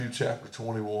chapter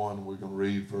 21. We're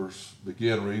going to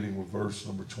begin reading with verse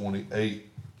number 28.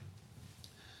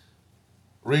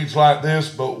 Reads like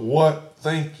this, "But what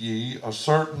think ye? A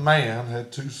certain man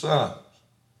had 2 sons.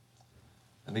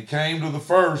 And he came to the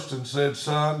first and said,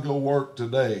 Son, go work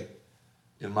today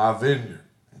in my vineyard.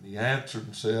 And he answered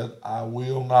and said, I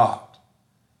will not.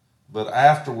 But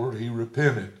afterward he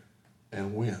repented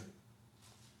and went.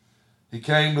 He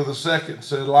came to the second and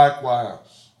said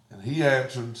likewise. And he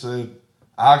answered and said,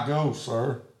 I go,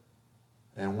 sir,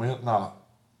 and went not.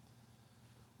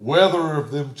 Whether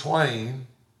of them twain,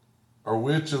 or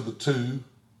which of the 2,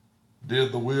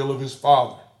 did the will of his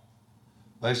father?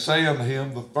 They say unto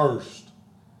him, the first.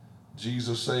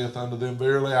 Jesus saith unto them,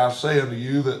 Verily I say unto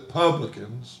you, that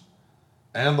publicans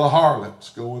and the harlots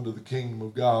go into the kingdom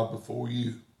of God before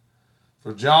you.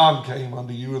 For John came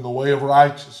unto you in the way of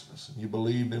righteousness, and you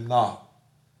believed him not.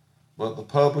 But the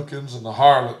publicans and the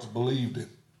harlots believed him.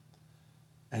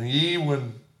 And ye,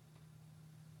 when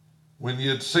ye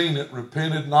had seen it,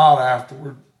 repented not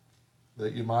afterward,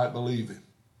 that you might believe him."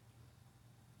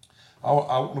 I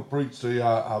want to preach to you.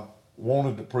 I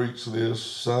wanted to preach this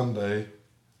Sunday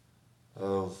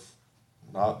of,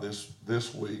 not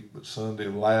this week, but Sunday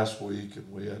of last week,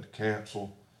 and we had to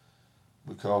cancel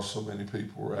because so many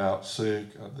people were out sick.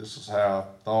 This is how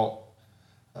I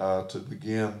thought to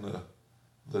begin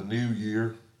the new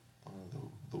year,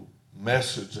 the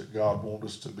message that God wants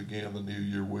us to begin the new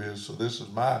year with. So this is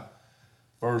my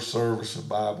first service in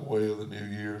Bible Way of the new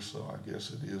year, so I guess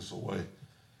it is the way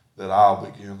that I'll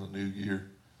begin the new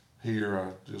year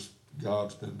here.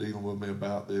 God's been dealing with me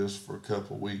about this for a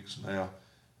couple of weeks now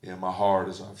in my heart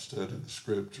as I've studied the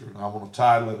scripture. And I want to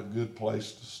title it, A Good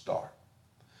Place to Start.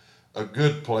 A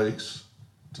good place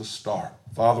to start.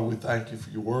 Father, we thank you for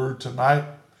your word tonight.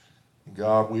 And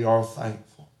God, we are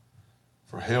thankful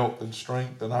for health and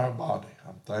strength in our body.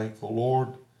 I'm thankful, Lord,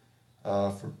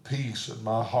 for peace in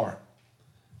my heart.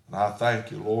 And I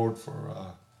thank you, Lord,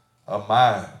 for a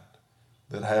mind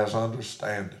that has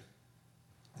understanding,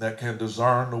 that can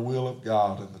discern the will of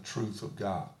God and the truth of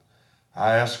God.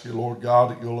 I ask you, Lord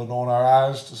God, that you'll anoint our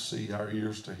eyes to see, our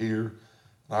ears to hear,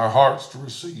 and our hearts to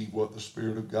receive what the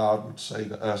Spirit of God would say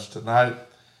to us tonight.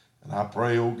 And I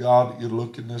pray, oh God, that you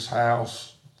look in this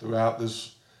house, throughout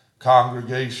this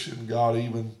congregation, God,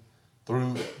 even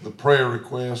through the prayer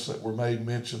requests that were made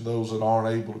mention, those that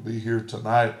aren't able to be here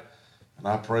tonight. And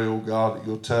I pray, oh God, that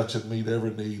you'll touch and meet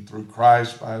every need through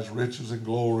Christ by his riches and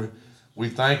glory. We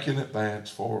thank you in advance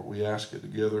for it. We ask it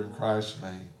together in Christ's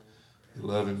name. If you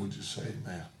love him, would you say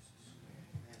amen?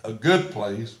 A good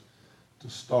place to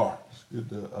start. It's good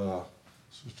to,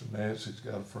 Sister Nancy's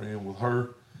got a friend with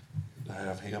her. Good to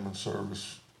have him in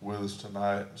service with us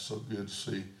tonight. It's so good to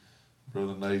see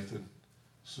Brother Nathan,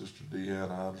 Sister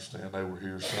Deanne. I understand they were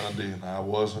here Sunday and I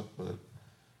wasn't, but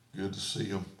good to see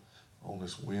them on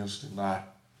this Wednesday night.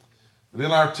 But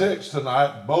in our text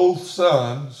tonight, both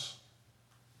sons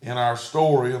in our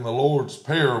story in the Lord's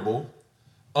parable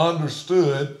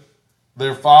understood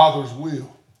their father's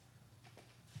will.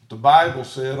 The Bible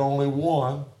said only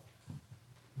one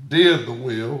did the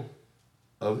will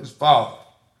of his father.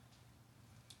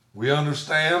 We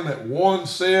understand that one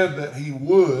said that he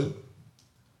would,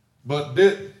 but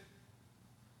didn't.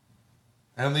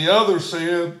 And the other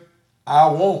said, I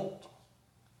won't.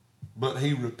 But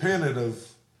he repented of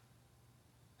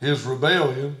his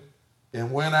rebellion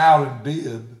and went out and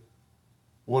did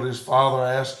what his father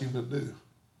asked him to do.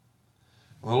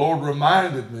 The Lord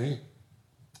reminded me,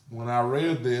 when I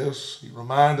read this, he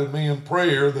reminded me in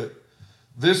prayer that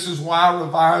this is why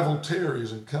revival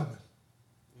tarries in coming.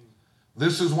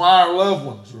 This is why our loved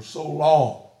ones are so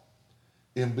long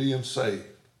in being saved.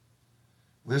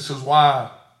 This is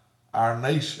why our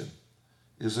nation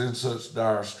is in such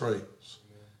dire straits.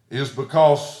 Is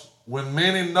because when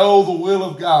many know the will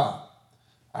of God,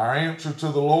 our answer to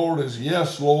the Lord is,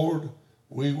 yes, Lord,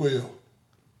 we will.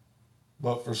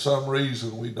 But for some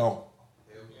reason we don't.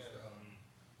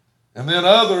 And then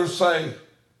others say,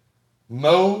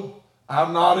 no,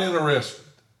 I'm not interested.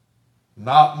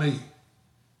 Not me.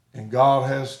 And God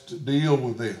has to deal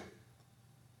with them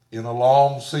in a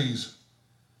long season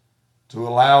to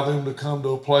allow them to come to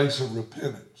a place of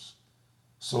repentance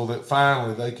so that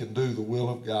finally they can do the will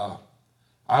of God.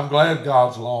 I'm glad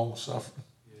God's long suffering.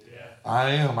 Yeah.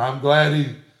 I am. I'm glad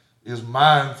he is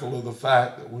mindful of the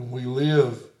fact that when we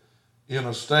live in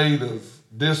a state of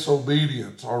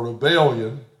disobedience or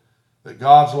rebellion, that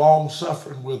God's long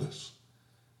suffering with us.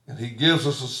 And he gives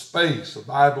us a space. The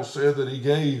Bible said that he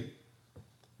gave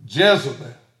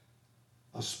Jezebel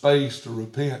a space to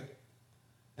repent,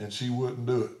 and she wouldn't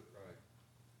do it.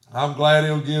 Right. I'm glad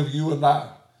he'll give you and I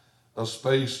a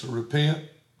space to repent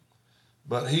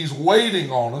but he's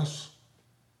waiting on us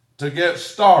to get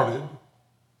started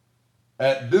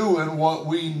at doing what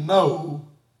we know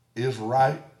is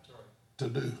right to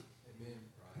do.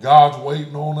 God's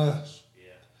waiting on us.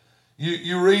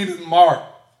 You read in Mark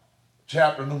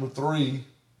chapter number 3,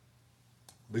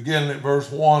 beginning at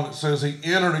verse 1, it says, he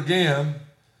entered again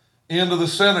into the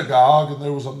synagogue, and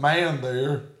there was a man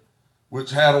there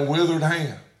which had a withered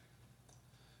hand.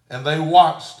 And they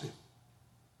watched him.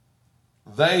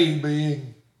 They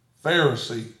being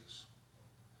Pharisees.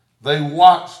 They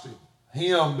watched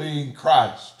him being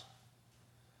Christ,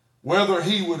 whether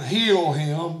he would heal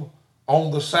him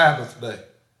on the Sabbath day,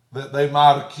 that they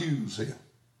might accuse him.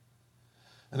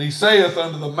 And he saith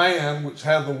unto the man which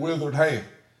had the withered hand.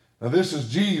 Now this is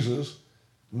Jesus,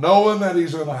 knowing that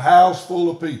he's in a house full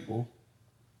of people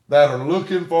that are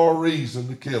looking for a reason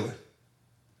to kill him.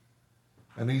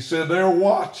 And he said, they're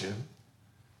watching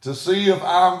to see if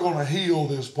I'm going to heal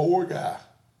this poor guy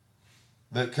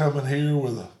that coming here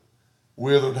with a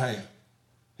withered hand.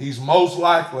 He's most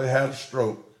likely had a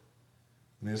stroke.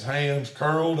 And his hand's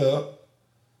curled up.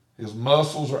 His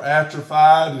muscles are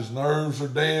atrophied. His nerves are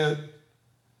dead.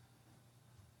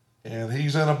 And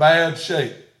he's in a bad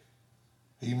shape.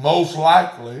 He most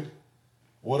likely,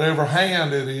 whatever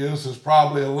hand it is, has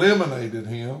probably eliminated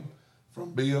him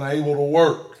from being able to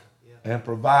work and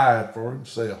provide for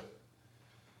himself.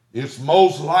 It's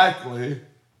most likely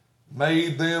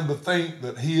made them to think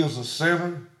that he is a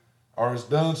sinner or has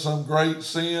done some great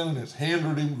sin and has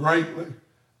hindered him greatly,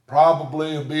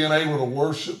 probably in being able to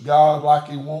worship God like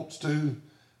he wants to, and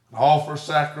offer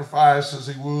sacrifice as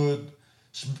he would.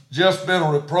 It's just been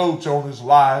a reproach on his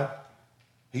life.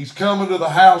 He's coming to the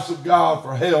house of God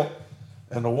for help,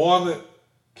 and the one that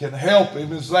can help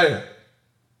him is there,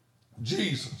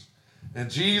 Jesus. And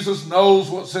Jesus knows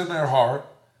what's in their heart.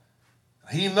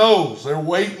 He knows they're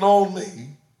waiting on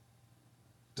me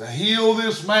to heal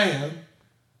this man,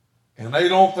 and they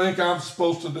don't think I'm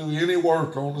supposed to do any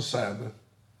work on the Sabbath.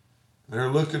 They're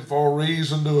looking for a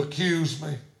reason to accuse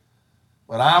me,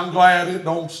 but I'm glad it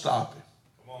don't stop him.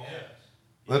 Come on. Yes.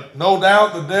 But no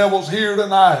doubt the devil's here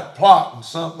tonight plotting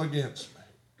something against me,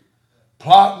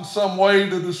 plotting some way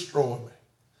to destroy me,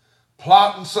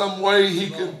 plotting some way he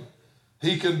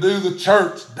can do the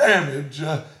church damage.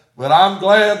 But I'm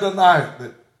glad tonight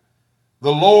that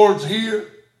the Lord's here.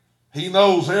 He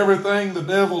knows everything the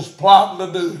devil's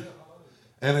plotting to do,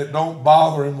 and it don't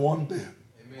bother him one bit.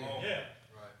 Amen.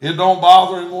 It don't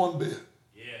bother him one bit.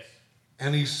 Yes.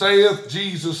 And he saith,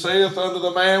 Jesus saith unto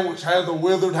the man which had the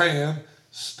withered hand,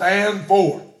 stand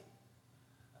forth.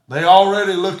 They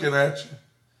already looking at you.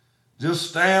 Just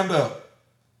stand up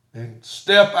and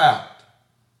step out.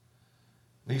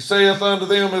 And he saith unto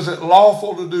them, is it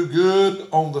lawful to do good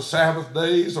on the Sabbath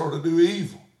days or to do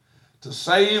evil, to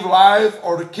save life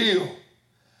or to kill?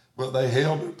 But they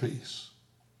held their peace.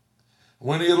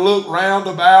 When he looked round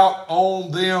about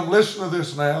on them, listen to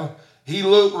this now, he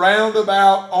looked round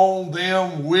about on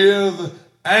them with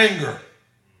anger.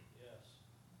 Yes.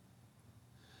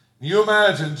 You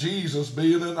imagine Jesus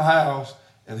being in the house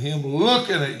and him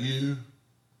looking at you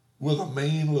with a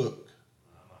mean look.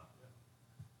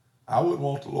 I wouldn't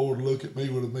want the Lord to look at me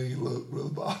with a mean look, Brother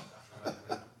Bob.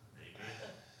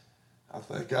 I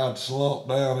think I'd slump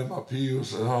down in my pew and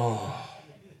say, oh,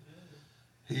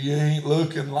 he ain't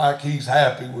looking like he's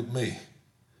happy with me.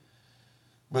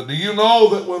 But do you know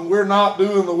that when we're not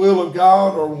doing the will of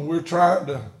God, or when we're trying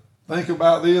to think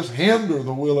about this, hinder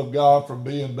the will of God from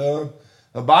being done,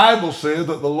 the Bible says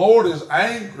that the Lord is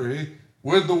angry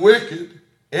with the wicked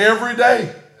every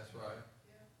day.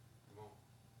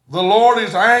 The Lord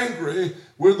is angry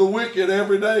with the wicked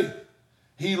every day.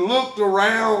 He looked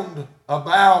around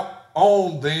about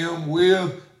on them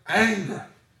with anger,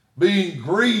 being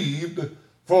grieved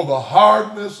for the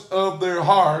hardness of their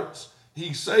hearts.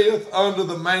 He saith unto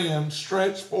the man,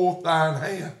 stretch forth thine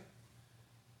hand.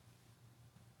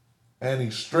 And he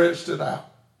stretched it out.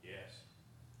 Yes.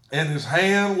 And his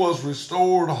hand was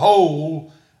restored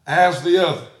whole as the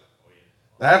other. Oh, yeah.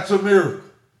 That's a miracle.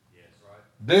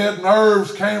 Dead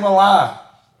nerves came alive.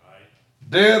 Right.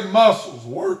 Dead muscles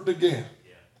worked again.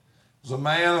 Yeah. There's a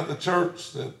man at the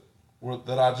church that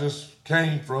I just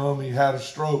came from. He had a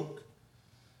stroke,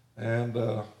 and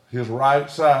his right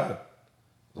side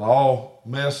was all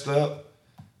messed up.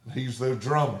 He's their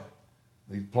drummer.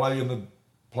 He's playing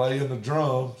the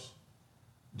drums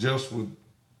just with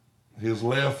his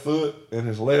left foot and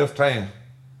his left hand,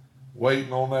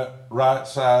 waiting on that right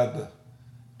side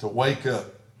to wake up.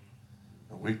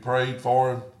 We prayed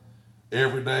for him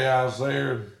every day I was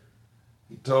there.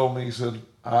 He told me, he said,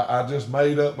 I just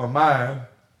made up my mind.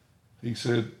 He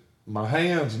said, my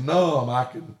hand's numb.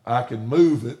 I can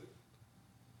move it,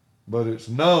 but it's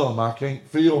numb. I can't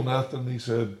feel nothing. He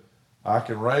said, I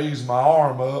can raise my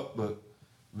arm up, but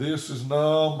this is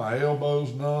numb. My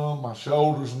elbow's numb. My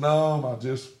shoulder's numb. I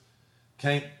just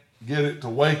can't get it to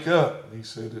wake up. And he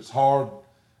said, it's hard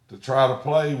to try to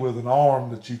play with an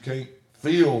arm that you can't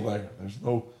feel there. There's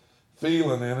no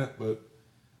feeling in it, but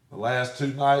the last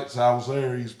 2 nights I was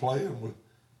there, he's playing with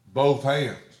both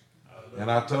hands. And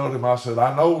I told him, I said,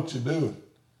 I know what you're doing.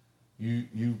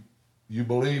 You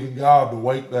believe in God to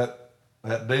wake that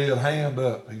dead hand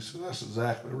up. He said, that's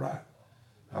exactly right.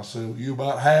 I said, well, you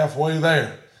about halfway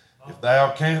there. If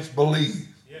thou canst believe,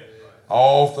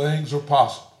 all things are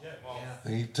possible.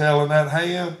 And he's telling that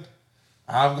hand,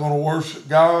 I'm going to worship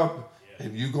God,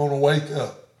 and you're going to wake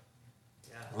up.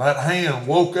 That hand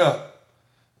woke up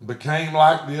and became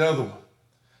like the other one.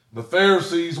 The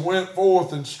Pharisees went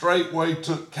forth and straightway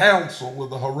took counsel with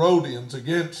the Herodians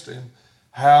against him,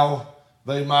 how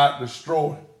they might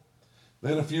destroy him.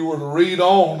 Then if you were to read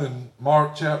on in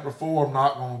Mark chapter 4, I'm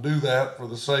not going to do that for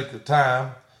the sake of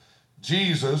time.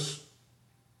 Jesus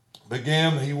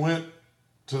he went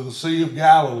to the Sea of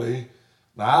Galilee.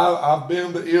 Now, I've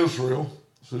been to Israel.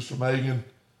 Sister Megan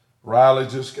Riley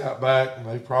just got back, and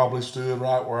they probably stood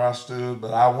right where I stood,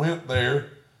 but I went there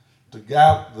to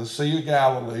the Sea of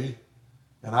Galilee,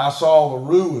 and I saw the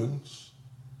ruins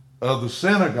of the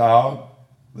synagogue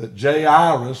that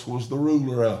Jairus was the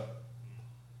ruler of.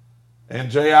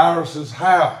 And Jairus'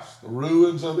 house, the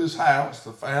ruins of his house,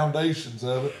 the foundations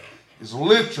of it, is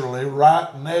literally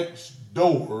right next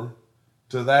door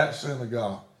to that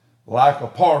synagogue, like a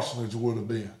parsonage would have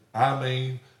been. I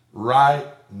mean, right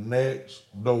next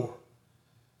door.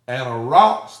 And a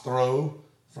rock's throw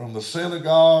from the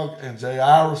synagogue and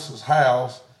Jairus'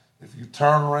 house, if you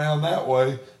turn around that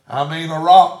way, I mean a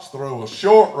rock's throw, a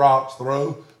short rock's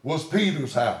throw, was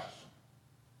Peter's house,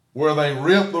 where they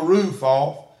ripped the roof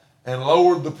off and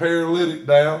lowered the paralytic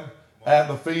down at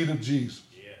the feet of Jesus.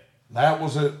 Yeah. That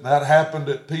was it. That happened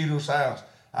at Peter's house.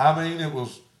 I mean, it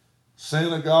was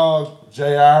synagogue,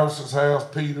 Jairus' house,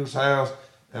 Peter's house,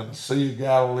 and the Sea of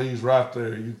Galilee's right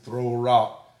there. You throw a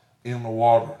rock in the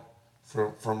water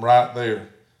from right there.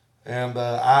 And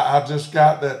I just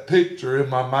got that picture in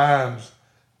my mind's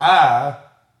eye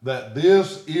that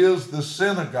this is the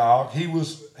synagogue. He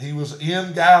was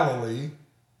in Galilee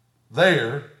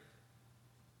there.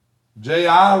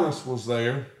 Jairus was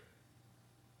there.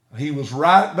 He was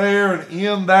right there, and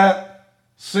in that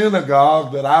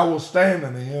synagogue that I was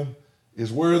standing in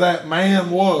is where that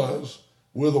man was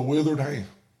with a withered hand.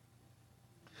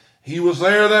 He was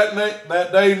there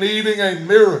that day needing a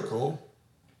miracle.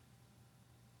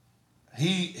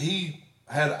 He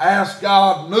had asked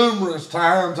God numerous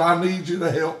times, I need you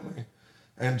to help me.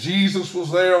 And Jesus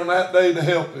was there on that day to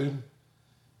help him.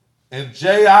 And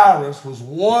Jairus was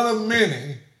one of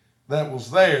many that was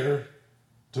there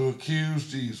to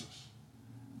accuse Jesus.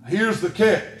 Here's the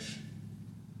catch.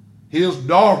 His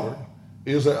daughter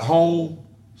is at home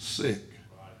sick,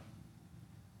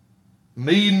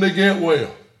 needing to get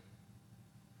well,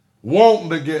 wanting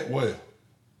to get well,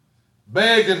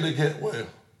 begging to get well.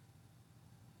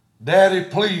 Daddy,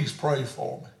 please pray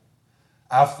for me.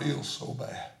 I feel so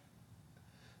bad.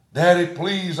 Daddy,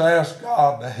 please ask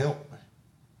God to help me.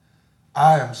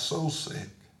 I am so sick.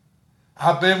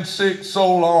 I've been sick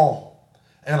so long,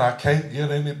 and I can't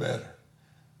get any better.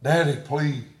 Daddy,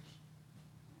 please.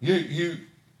 You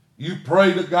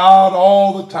pray to God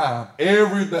all the time,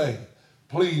 every day.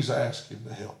 Please ask him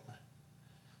to help me.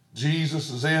 Jesus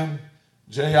is in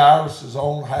Jairus'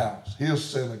 own house, his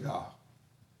synagogue.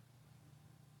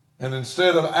 And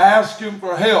instead of asking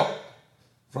for help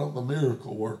from the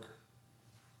miracle worker,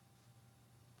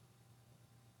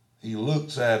 he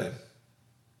looks at him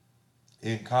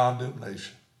in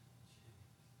condemnation.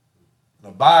 The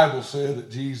Bible said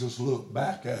that Jesus looked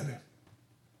back at him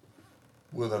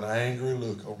with an angry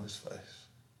look on his face,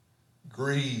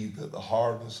 grieved at the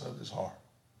hardness of his heart.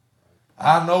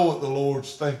 I know what the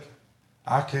Lord's thinking.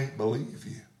 I can't believe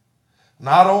you.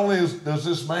 Not only does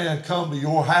this man come to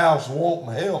your house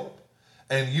wanting help,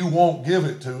 and you won't give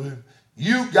it to him,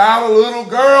 you got a little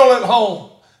girl at home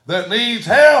that needs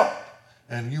help,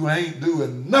 and you ain't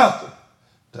doing nothing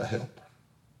to help her.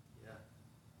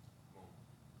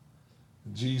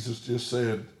 Jesus just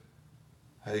said,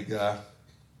 hey, guy,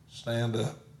 stand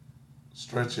up,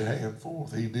 stretch your hand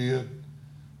forth. He did.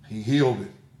 He healed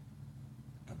him.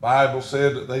 The Bible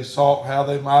said that they sought how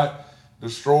they might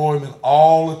destroy him in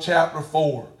all of chapter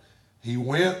 4. He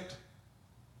went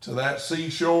to that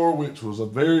seashore, which was a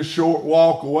very short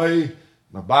walk away.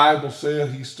 The Bible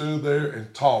said he stood there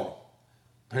and taught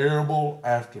them. parable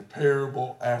after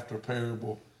parable after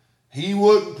parable. He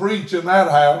wouldn't preach in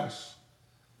that house.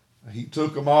 He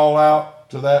took them all out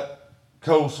to that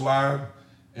coastline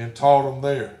and taught them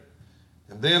there.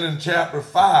 And then in chapter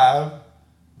 5,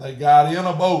 they got in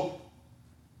a boat.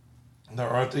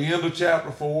 Or at the end of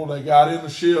chapter 4, they got in a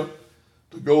ship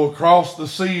to go across the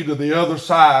sea to the other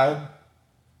side,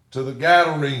 to the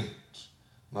Gadarenes.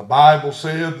 The Bible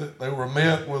said that they were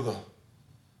met with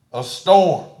a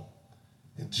storm.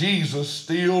 And Jesus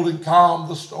stilled and calmed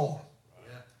the storm.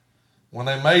 When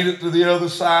they made it to the other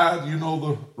side, you know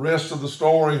the rest of the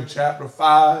story in chapter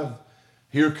 5.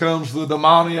 Here comes the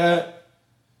demoniac,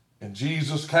 and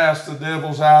Jesus casts the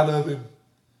devils out of him.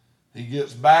 He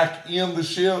gets back in the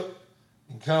ship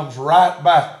and comes right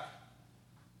back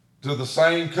to the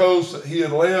same coast that he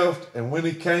had left. And when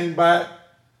he came back,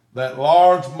 that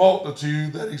large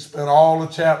multitude that he spent all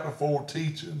of chapter 4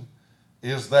 teaching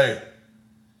is there.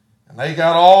 And they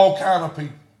got all kind of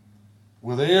people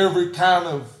with every kind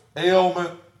of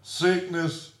ailment,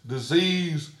 sickness,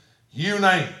 disease, you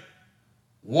name it,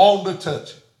 wanting to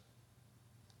touch it,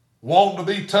 wanting to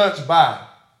be touched by it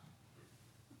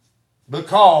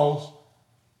because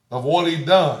of what he'd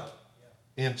done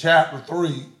in chapter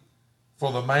 3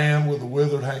 for the man with the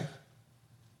withered hand.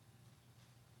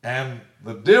 And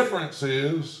the difference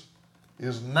is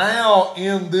now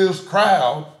in this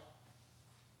crowd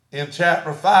in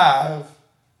chapter 5,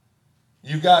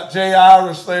 you got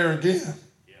Jairus there again.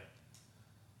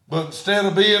 But instead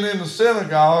of being in the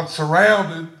synagogue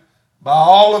surrounded by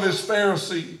all of his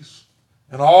Pharisees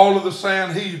and all of the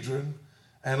Sanhedrin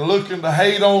and looking to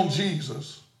hate on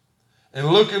Jesus and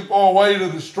looking for a way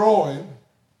to destroy him,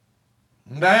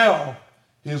 now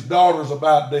his daughter's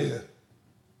about dead.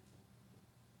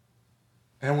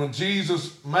 And when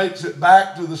Jesus makes it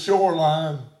back to the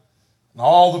shoreline and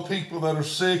all the people that are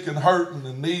sick and hurting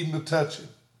and needing to touch him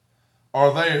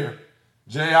are there,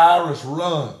 Jairus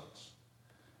runs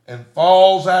and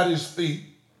falls at his feet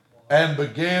and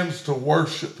begins to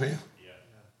worship him.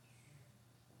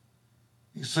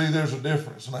 You see, there's a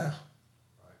difference now.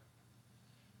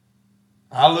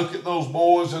 I look at those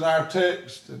boys in our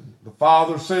text, and the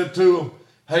father said to them,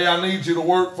 "Hey, I need you to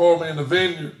work for me in the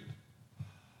vineyard."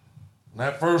 And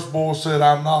that first boy said,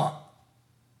 I'm not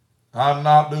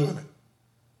doing it.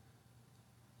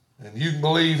 And you can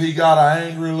believe he got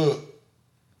an angry look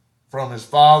from his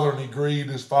father, and he grieved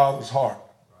his father's heart.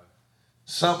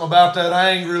 Something about that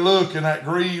angry look and that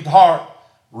grieved heart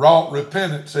wrought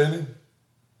repentance in him.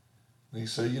 And he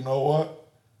said, you know what?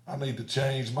 I need to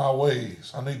change my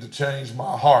ways. I need to change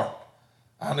my heart.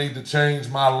 I need to change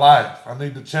my life. I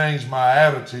need to change my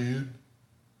attitude.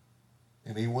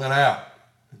 And he went out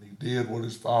and he did what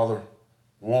his father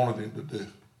wanted him to do.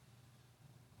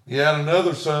 He had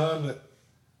another son that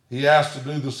he asked to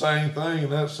do the same thing,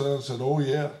 and that son said, oh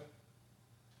yeah,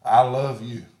 I love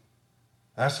you.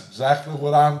 That's exactly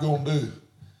what I'm going to do.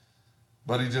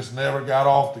 But he just never got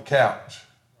off the couch.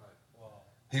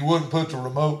 He wouldn't put the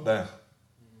remote down.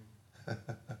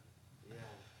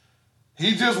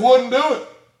 He just wouldn't do it.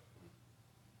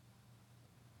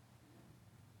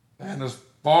 And as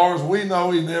far as we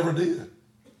know, he never did.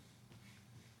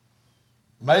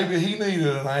 Maybe he needed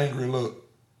an angry look.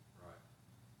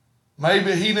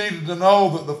 Maybe he needed to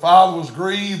know that the father was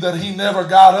grieved that he never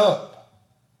got up.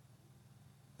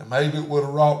 And maybe it would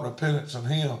have wrought repentance in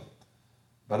him.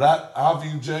 But I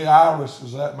view Jairus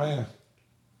as that man.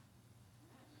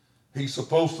 He's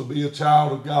supposed to be a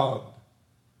child of God.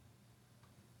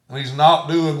 And he's not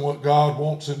doing what God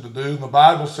wants him to do. And the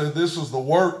Bible said this is the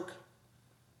work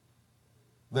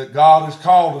that God has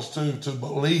called us to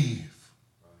believe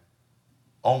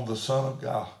on the Son of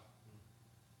God.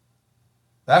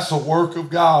 That's the work of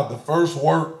God. The first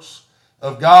works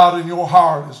of God in your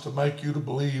heart is to make you to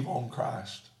believe on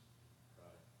Christ,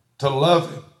 to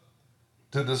love him,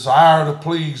 to desire to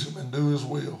please him and do his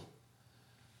will.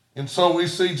 And so we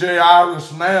see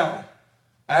Jairus now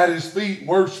at his feet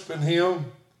worshiping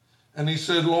him. And he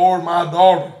said, Lord, my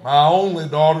daughter, my only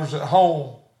daughter's at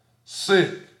home,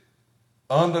 sick,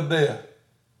 unto death.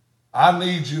 I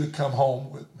need you to come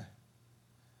home with me.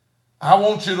 I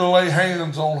want you to lay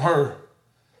hands on her,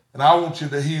 and I want you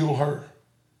to heal her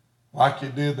like you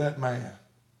did that man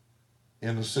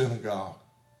in the synagogue,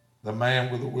 the man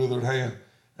with the withered hand.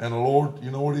 And the Lord,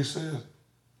 you know what he said?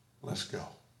 Let's go.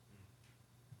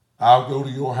 I'll go to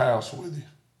your house with you.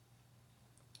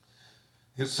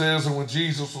 It says, and when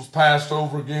Jesus was passed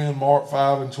over again, Mark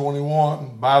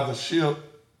 5:21, by the ship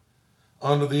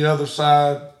unto the other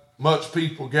side, much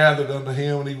people gathered unto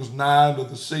him, and he was nigh unto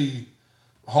the sea.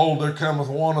 Behold, there cometh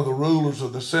one of the rulers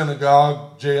of the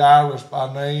synagogue, Jairus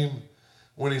by name.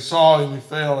 When he saw him, he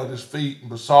fell at his feet and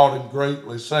besought him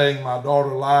greatly, saying, My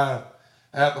daughter lieth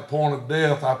at the point of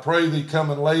death. I pray thee, come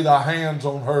and lay thy hands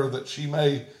on her, that she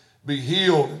may be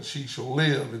healed, and she shall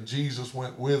live. And Jesus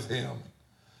went with him.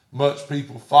 Much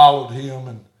people followed him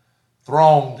and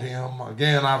thronged him.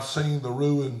 Again, I've seen the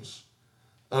ruins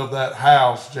of that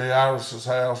house, Jairus'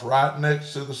 house, right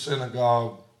next to the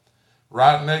synagogue,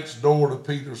 right next door to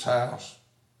Peter's house.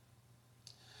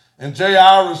 And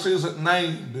Jairus isn't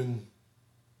named in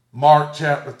Mark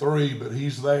chapter 3, but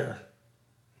he's there.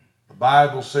 The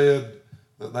Bible said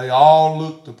that they all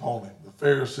looked upon him. The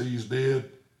Pharisees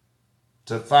did,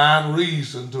 to find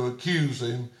reason to accuse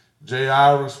him.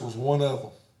 Jairus was one of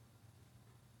them,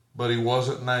 but he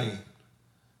wasn't named.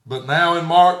 But now in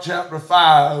Mark chapter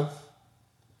 5,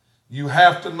 you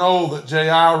have to know that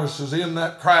Jairus is in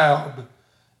that crowd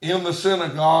in the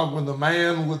synagogue when the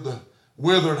man with the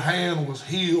withered hand was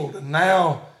healed. And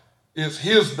now it's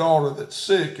his daughter that's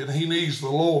sick, and he needs the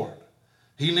Lord.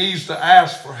 He needs to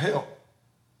ask for help,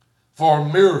 for a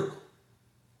miracle.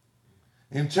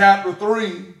 In chapter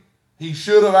 3, he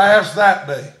should have asked that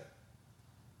day.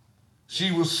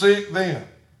 She was sick then.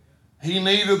 He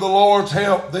needed the Lord's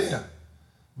help then.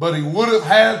 But he would have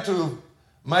had to have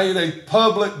made a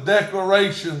public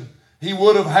declaration. He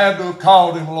would have had to have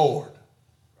called him Lord.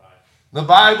 Right. The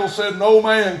Bible said no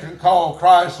man can call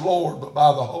Christ Lord but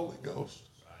by the Holy Ghost.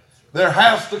 There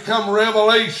has to come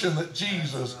revelation that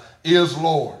Jesus is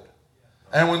Lord.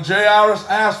 And when Jairus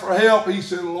asked for help, he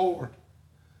said, Lord.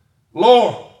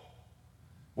 Lord.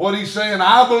 What he's saying,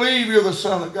 I believe you're the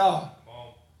Son of God.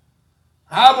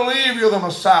 I believe you're the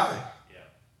Messiah,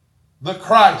 the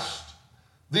Christ,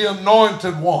 the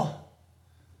Anointed One.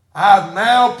 I've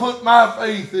now put my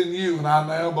faith in you, and I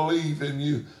now believe in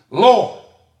you. Lord,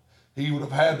 he would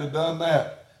have had to have done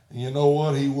that. And you know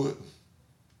what? He wouldn't.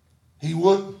 He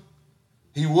wouldn't.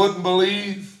 He wouldn't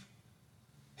believe.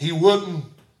 He wouldn't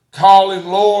call him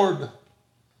Lord,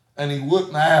 and he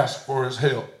wouldn't ask for his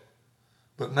help.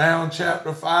 But now in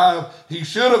chapter 5, he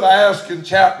should have asked in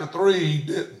chapter 3, he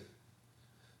didn't.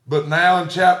 But now in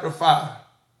chapter 5,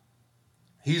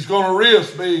 he's going to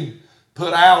risk being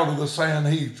put out of the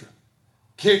Sanhedrin,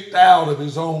 kicked out of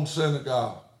his own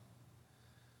synagogue.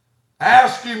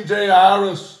 Ask him,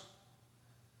 Jairus.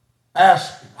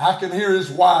 Ask him. I can hear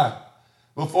his wife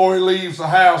before he leaves the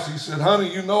house. He said,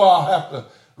 honey, you know I'll have to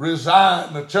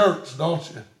resign the church, don't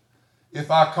you,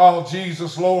 if I call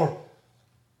Jesus Lord.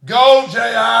 Go,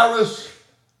 Jairus.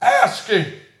 Ask him.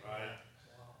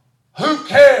 Right. Who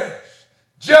cares?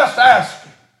 Just ask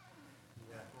him.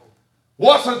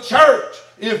 What's a church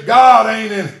if God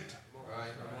ain't in it?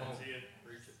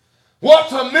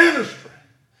 What's a ministry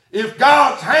if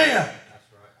God's hand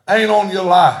ain't on your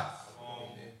life?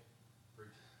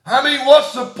 I mean,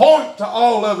 what's the point to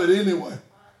all of it anyway?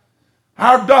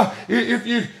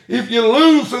 If you're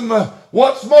losing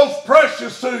what's most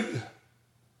precious to you,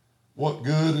 what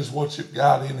good is what you've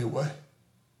got anyway?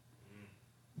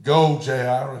 Go,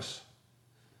 Jairus.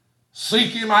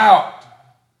 Seek him out.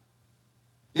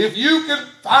 If you can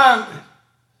find him,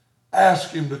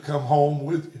 ask him to come home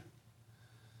with you.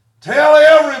 Tell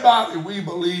everybody we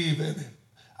believe in him.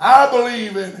 I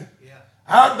believe in him. Yeah.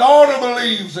 Our daughter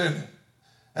believes in him.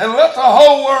 And let the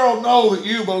whole world know that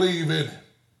you believe in him.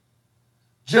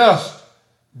 Just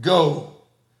go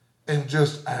and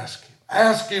just ask him.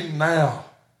 Ask him now.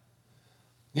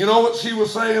 You know what she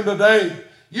was saying today?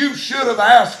 You should have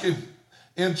asked him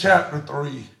in chapter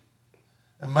 3.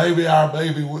 And maybe our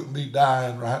baby wouldn't be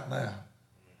dying right now.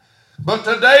 But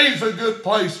today's a good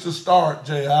place to start,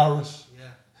 Jairus. Yeah.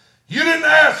 You didn't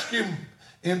ask him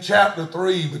in chapter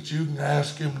 3, but you can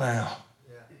ask him now.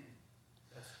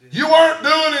 Yeah. You weren't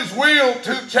doing his will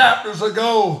 2 chapters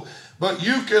ago, but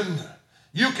you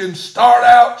can start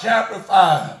out chapter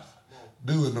 5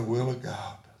 doing the will of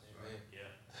God.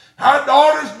 Our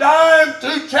daughter's dying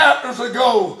 2 chapters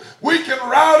ago. We can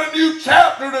write a new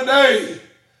chapter today.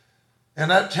 And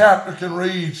that chapter can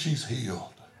read, she's healed.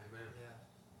 Amen.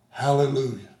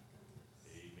 Hallelujah. Amen.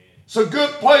 It's a good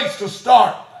place to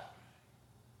start.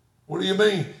 What do you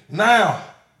mean? Now.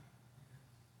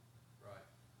 Right.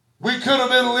 We could have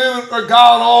been living for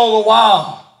God all the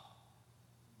while.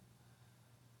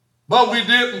 But we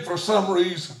didn't for some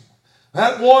reason.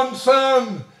 That one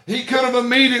son, he could have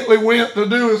immediately went to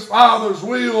do his father's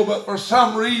will, but for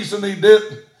some reason he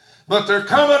didn't. But there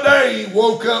come a day he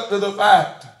woke up to the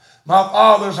fact, my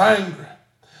father's angry.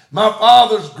 My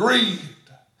father's grieved.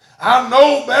 I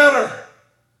know better.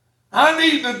 I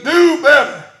need to do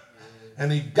better.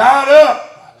 And he got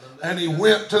up and he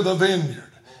went to the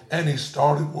vineyard and he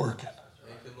started working.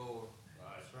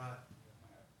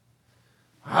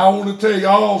 I want to tell you,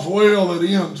 all's well that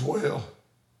ends well.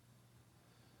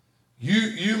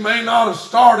 You may not have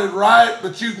started right,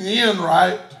 but you can end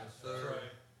right.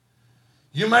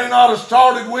 You may not have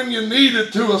started when you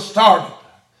needed to have started,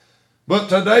 but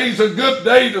today's a good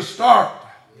day to start.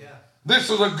 This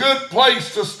is a good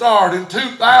place to start. In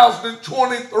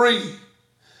 2023,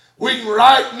 we can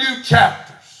write new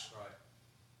chapters.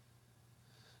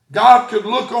 God could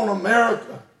look on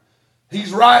America.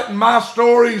 He's writing my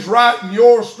story. He's writing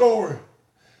your story.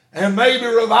 And maybe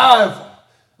revival,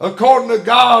 according to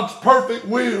God's perfect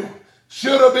will,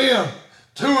 should have been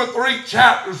 2 or 3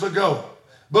 chapters ago.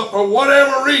 But for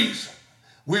whatever reason,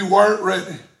 we weren't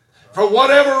ready. For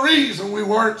whatever reason, we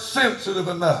weren't sensitive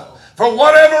enough. For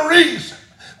whatever reason,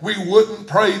 we wouldn't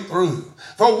pray through.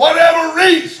 For whatever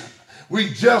reason, we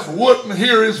just wouldn't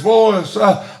hear his voice,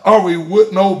 or we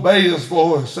wouldn't obey his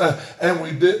voice, and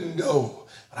we didn't go.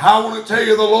 I want to tell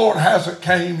you, the Lord hasn't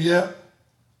came yet.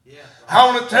 I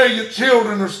want to tell you,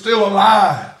 children are still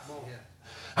alive.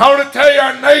 I want to tell you,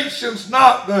 our nation's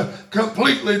not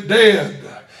completely dead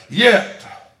yet.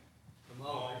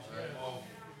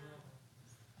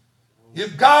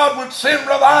 If God would send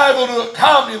revival to a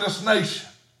communist nation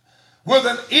with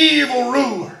an evil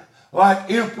ruler like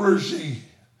Emperor Xi,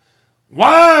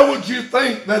 why would you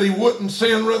think that he wouldn't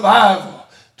send revival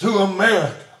to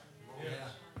America?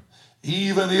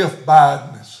 Even if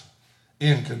Biden is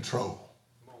in control.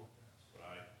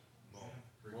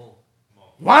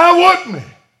 Why wouldn't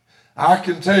he? I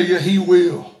can tell you he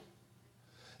will.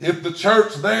 If the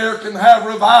church there can have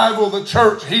revival, the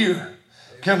church here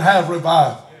can have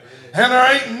revival. And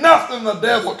there ain't nothing the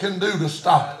devil can do to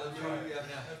stop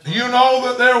it. Do you know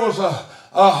that there was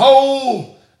a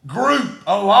whole group,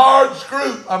 a large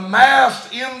group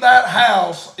amassed in that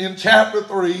house in chapter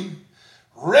 3,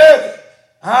 ready,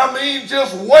 I mean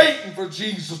just waiting for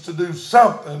Jesus to do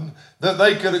something that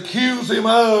they could accuse him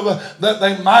of, that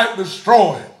they might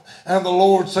destroy him. And the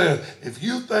Lord said, if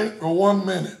you think for 1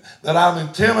 minute that I'm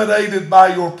intimidated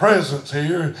by your presence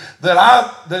here,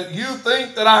 that you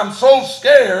think that I'm so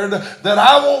scared that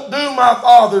I won't do my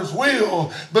Father's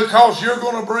will because you're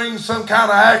going to bring some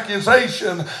kind of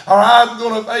accusation or I'm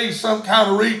going to face some kind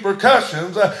of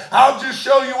repercussions, I'll just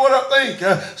show you what I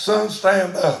think. Son,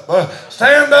 stand up.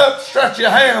 Stand up, stretch your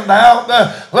hand out.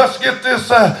 Let's get this,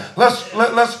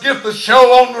 let's get the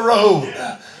show on the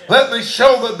road. Let me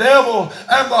show the devil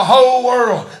and the whole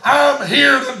world I'm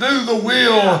here to do the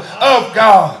will of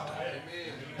God.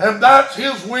 And that's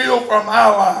his will for my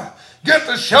life. Get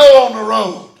the show on the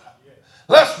road.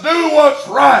 Let's do what's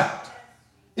right.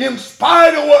 In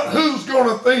spite of what who's going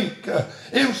to think.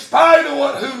 In spite of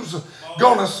what who's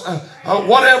going to,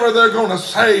 whatever they're going to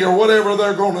say or whatever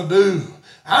they're going to do.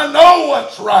 I know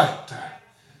what's right.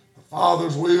 The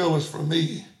Father's will is for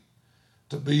me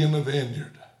to be in the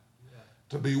vineyard.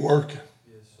 To be working.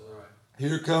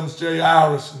 Here comes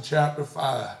Jairus in chapter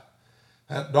 5.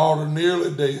 That daughter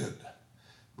nearly dead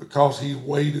because he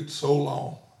waited so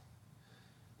long.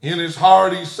 In his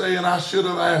heart he's saying, I should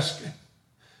have asked him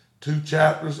 2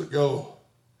 chapters ago.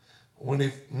 When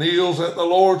he kneels at the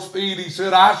Lord's feet, he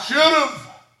said, I should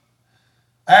have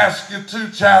asked you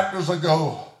 2 chapters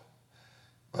ago.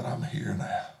 But I'm here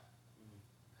now.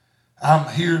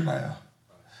 I'm here now.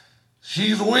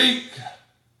 She's weak.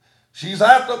 She's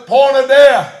at the point of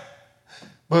death,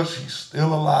 but she's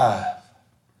still alive.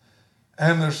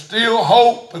 And there's still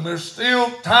hope and there's still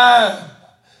time.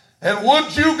 And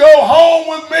would you go home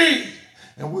with me?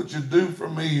 And would you do for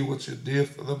me what you did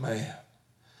for the man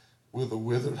with a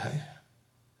withered hand?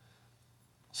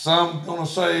 Some going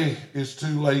to say it's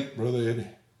too late, Brother Eddie.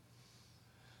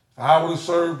 If I would have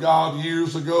served God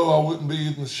years ago, I wouldn't be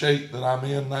in the shape that I'm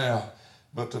in now.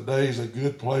 But today's a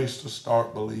good place to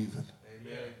start believing.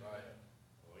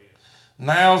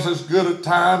 Now's as good a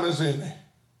time as any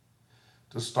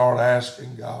to start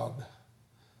asking God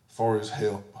for his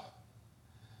help.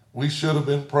 We should have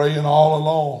been praying all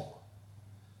along,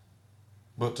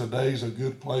 but today's a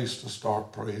good place to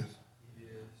start praying. Yes.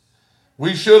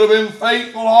 We should have been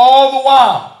faithful all the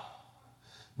while,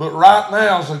 but right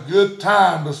now is a good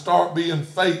time to start being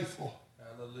faithful.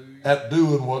 Hallelujah. At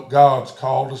doing what God's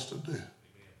called us to do. Amen.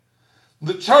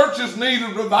 The church has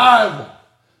needed revival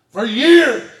for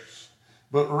years.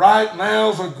 But right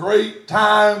now is a great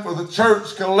time for the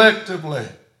church collectively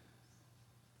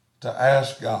to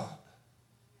ask God,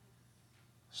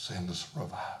 send us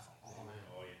revival.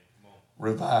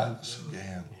 Revive us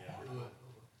again, Lord.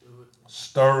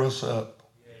 Stir us up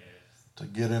to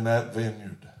get in that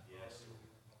vineyard.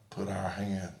 Put our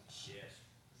hands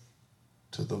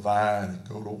to the vine and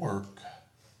go to work.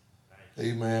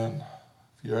 Amen.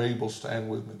 If you're able, stand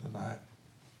with me tonight.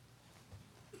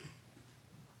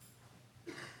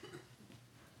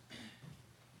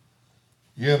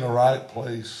 You're in the right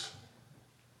place.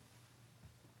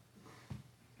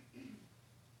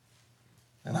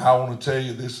 And I want to tell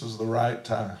you, this is the right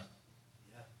time.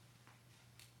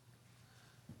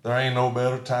 There ain't no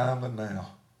better time than now.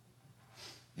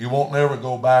 You won't never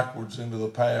go backwards into the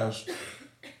past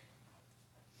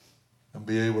and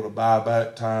be able to buy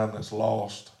back time that's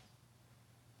lost.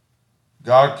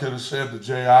 God could have said to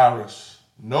Jairus,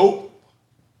 nope,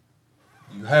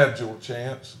 you had your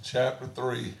chance in chapter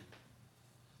 3.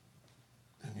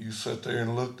 And you sat there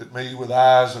and looked at me with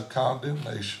eyes of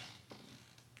condemnation.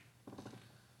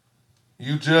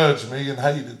 You judged me and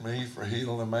hated me for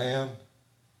healing a man.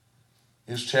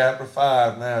 It's chapter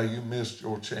 5 now. You missed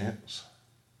your chance.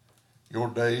 Your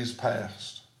day's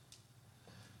passed.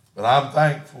 But I'm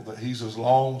thankful that he's as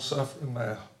long-suffering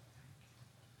now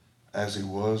as he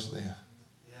was then.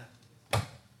 Yeah.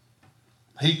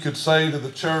 He could say to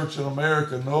the church in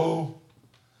America, no,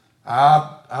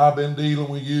 I've been dealing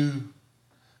with you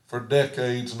for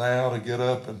decades now to get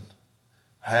up and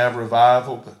have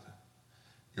revival, but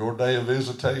your day of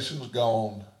visitation's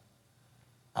gone.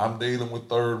 I'm dealing with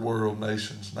third world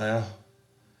nations now.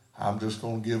 I'm just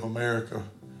going to give America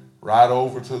right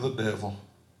over to the devil.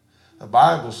 The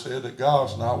Bible said that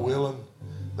God's not willing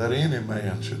that any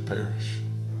man should perish.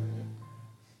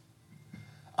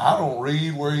 I don't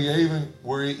read where he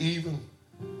even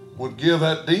would give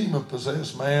that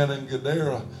demon-possessed man in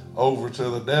Gadara over to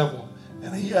the devil.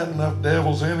 And he had enough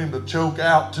devils in him to choke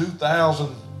out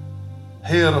 2,000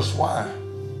 head of swine.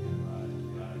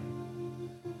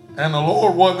 And the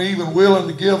Lord wasn't even willing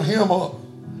to give him up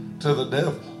to the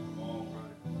devil.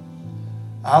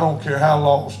 I don't care how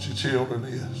lost your children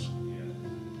is.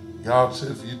 God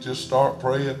said, if you just start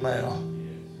praying now,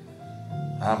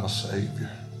 I'm a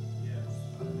Savior.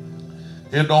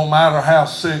 It don't matter how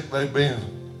sick they've been.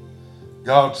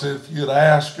 God said, if you'd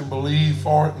ask and believe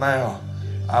for it now,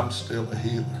 I'm still a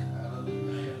healer.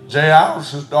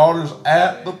 Jairus' daughter's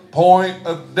at the point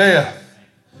of death.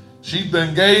 She's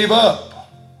been gave up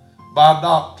by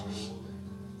doctors.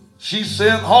 She's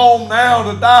sent home now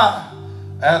to die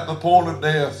at the point of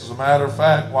death. As a matter of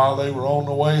fact, while they were on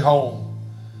the way home,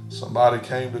 somebody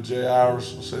came to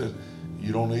Jairus and said,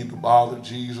 you don't need to bother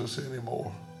Jesus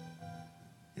anymore.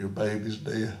 Your baby's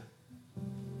dead.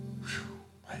 Whew,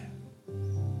 man.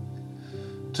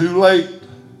 Too late.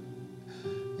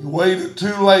 You waited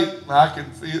too late, and I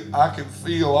can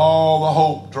feel all the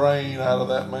hope drain out of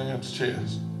that man's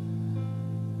chest.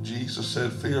 Jesus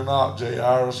said, fear not,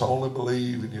 Jairus, only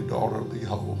believe and your daughter will be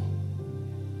whole.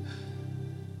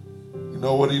 You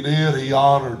know what he did? He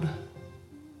honored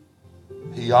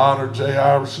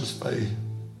Jairus' faith.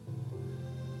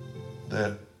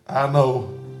 That I know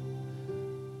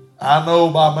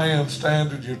by man's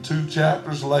standard you're 2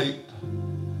 chapters late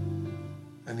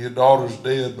and your daughter's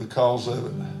dead because of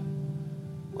it.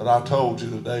 But I told you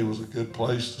today was a good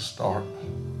place to start.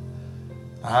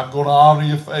 I'm going to honor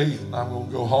your faith, and I'm going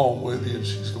to go home with you, and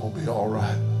she's going to be all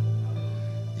right.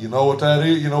 You know what that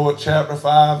is? You know what chapter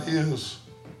 5 is?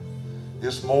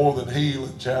 It's more than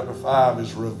healing. Chapter 5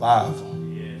 is revival.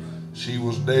 She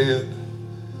was dead,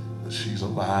 but she's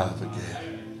alive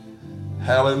again.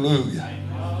 Hallelujah.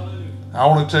 I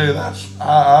want to tell you,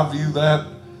 I view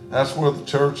that's where the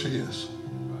church is.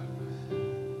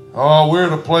 Oh, we're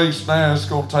at a place now it's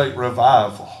going to take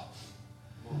revival.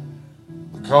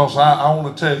 Because I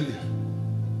want to tell you,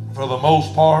 for the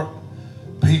most part,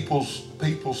 people's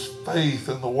faith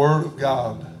in the Word of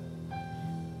God,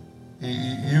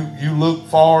 you look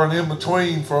far and in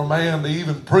between for a man to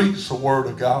even preach the Word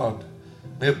of God,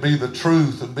 and it be the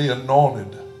truth and be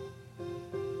anointed.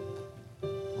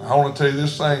 I want to tell you,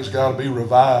 this thing's got to be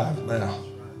revived now.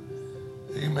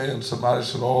 Amen. Somebody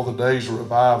said, oh, the days of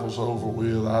revival's over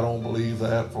with. I don't believe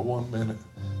that for 1 minute.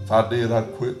 If I did,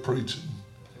 I'd quit preaching.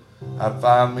 I'd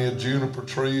find me a juniper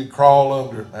tree and crawl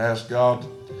under it and ask God to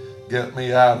get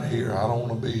me out of here. I don't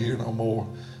want to be here no more.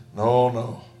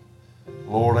 No.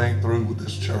 Lord ain't through with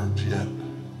this church yet.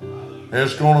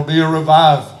 There's going to be a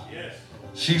revival.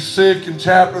 She's sick in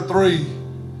chapter 3.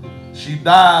 She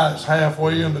dies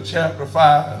halfway into chapter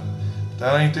 5.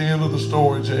 That ain't the end of the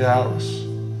story, Jairus.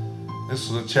 This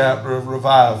is a chapter of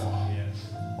revival.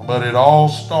 But it all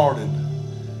started.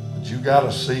 But you got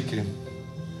to seek Him.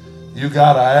 You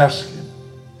got to ask Him.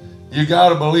 You got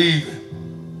to believe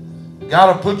it.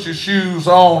 Got to put your shoes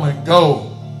on and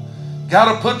go.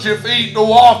 Got to put your feet to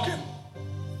walking.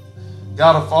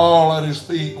 Got to fall at His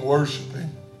feet and worship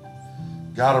Him.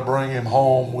 Got to bring Him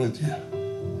home with you.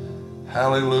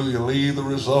 Hallelujah. Leave the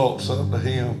results up to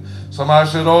Him. Somebody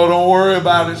said, oh, don't worry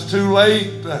about it. It's too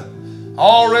late.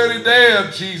 Already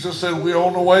dead. Jesus said, we're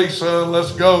on the way, son.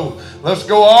 Let's go. Let's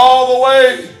go all the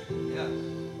way.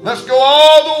 Let's go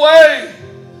all the way.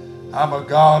 I'm a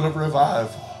God of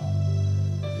revival.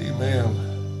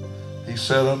 Amen. He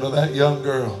said unto that young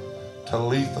girl,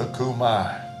 Talitha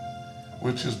Kumai,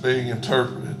 which is being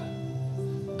interpreted,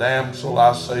 damsel,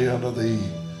 I say unto thee,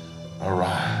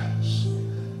 arise.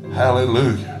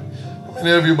 Hallelujah. How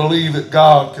many of you believe that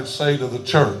God could say to the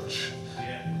church,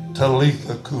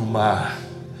 Talitha Kumai,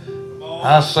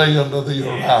 I say unto thee,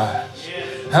 arise?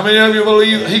 How many of you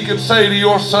believe that he could say to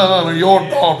your son or your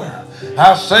daughter,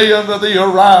 I say unto thee,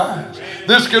 arise?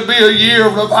 This could be a year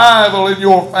of revival in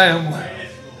your family.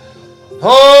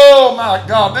 Oh my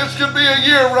God, this could be a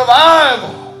year of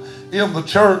revival in the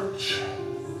church.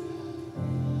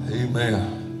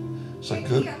 Amen. It's a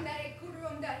good.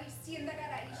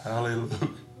 Hallelujah.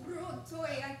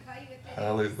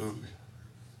 Hallelujah.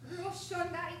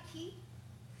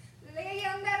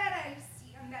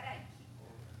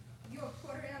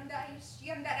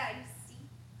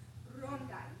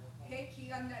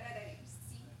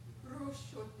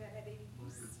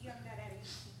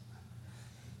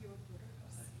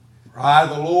 I,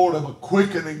 the Lord, am a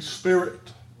quickening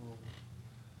spirit.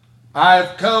 I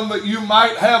have come that you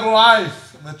might have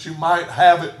life and that you might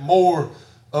have it more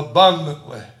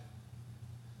abundantly.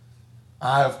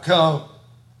 I have come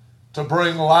to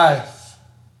bring life.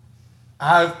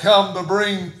 I have come to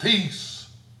bring peace.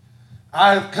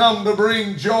 I have come to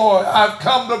bring joy. I've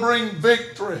come to bring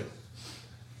victory.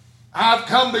 I've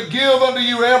come to give unto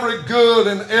you every good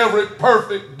and every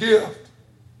perfect gift.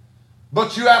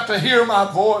 But you have to hear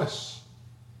my voice.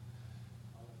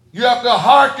 You have to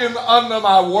hearken unto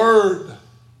my word.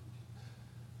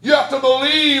 You have to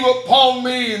believe upon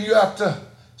me, and you have to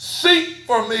seek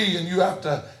for me, and you have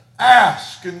to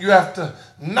ask, and you have to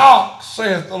knock,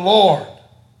 saith the Lord.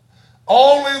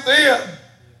 Only then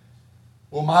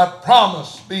will my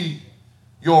promise be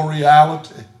your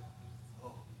reality.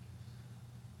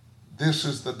 This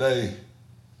is the day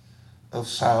of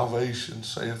salvation,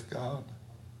 saith God.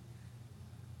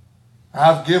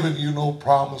 I've given you no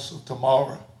promise of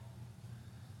tomorrow.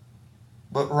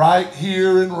 But right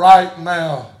here and right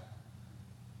now,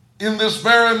 in this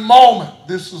very moment,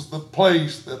 this is the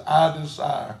place that I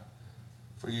desire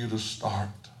for you to start.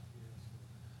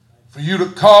 For you to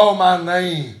call my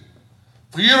name.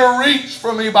 For you to reach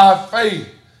for me by faith.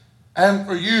 And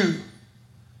for you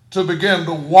to begin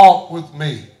to walk with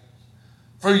me.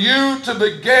 For you to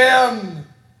begin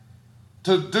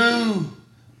to do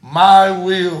my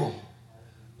will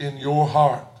in your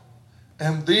heart.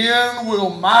 And then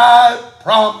will my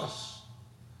promise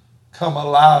come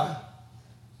alive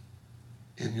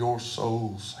in your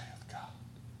soul, saith God.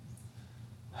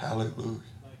 Hallelujah.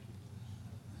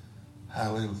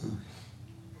 Hallelujah.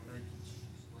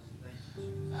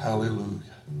 Hallelujah.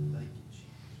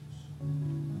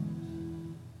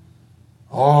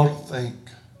 Oh, to think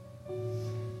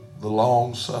the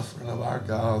long suffering of our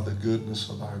God, the goodness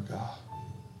of our God.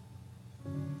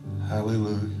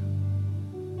 Hallelujah.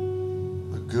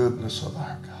 The goodness of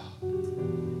our God.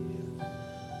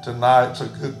 Tonight's a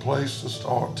good place to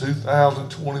start.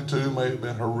 2022 may have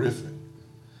been horrific.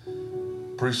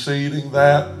 Preceding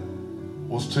that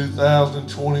was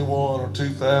 2021 or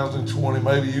 2020.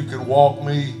 Maybe you could walk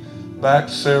me back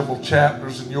several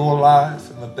chapters in your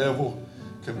life, and the devil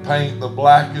can paint the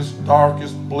blackest,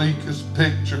 darkest, bleakest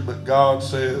picture, but God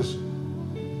says,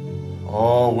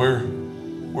 oh,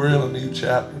 we're in a new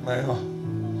chapter now.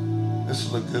 This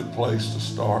is a good place to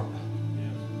start.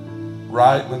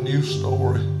 Writing a new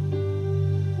story.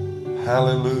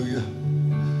 Hallelujah.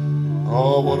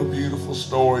 Oh, what a beautiful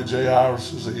story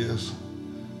Jairus' is.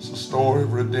 It's a story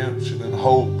of redemption and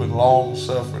hope and long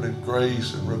suffering and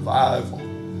grace and revival.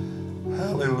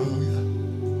 Hallelujah.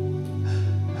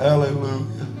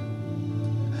 Hallelujah.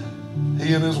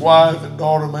 He and his wife and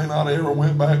daughter may not ever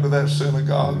went back to that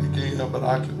synagogue again, but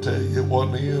I can tell you it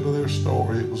wasn't the end of their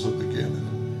story. It was the beginning.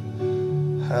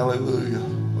 Hallelujah.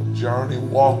 A journey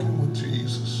walking with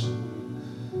Jesus.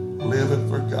 Living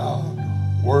for God.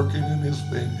 Working in his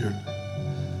vineyard.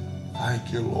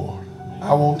 Thank you, Lord.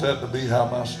 I want that to be how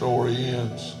my story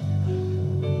ends.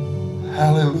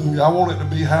 Hallelujah. I want it to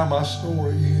be how my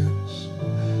story ends.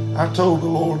 I told the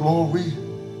Lord, Lord,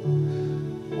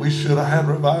 we should have had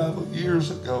revival years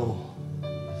ago.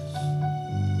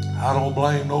 I don't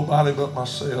blame nobody but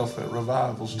myself that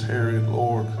revival's tarried,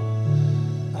 Lord.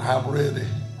 I'm ready.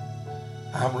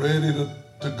 I'm ready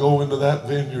to go into that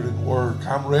vineyard and work.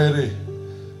 I'm ready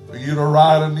for you to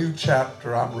write a new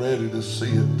chapter. I'm ready to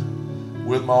see it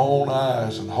with my own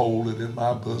eyes and hold it in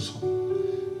my bosom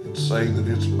and say that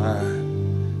it's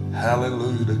mine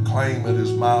Hallelujah. To claim it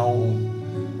as my own.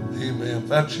 Amen. If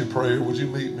that's your prayer, would you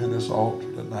meet me in this altar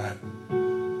tonight?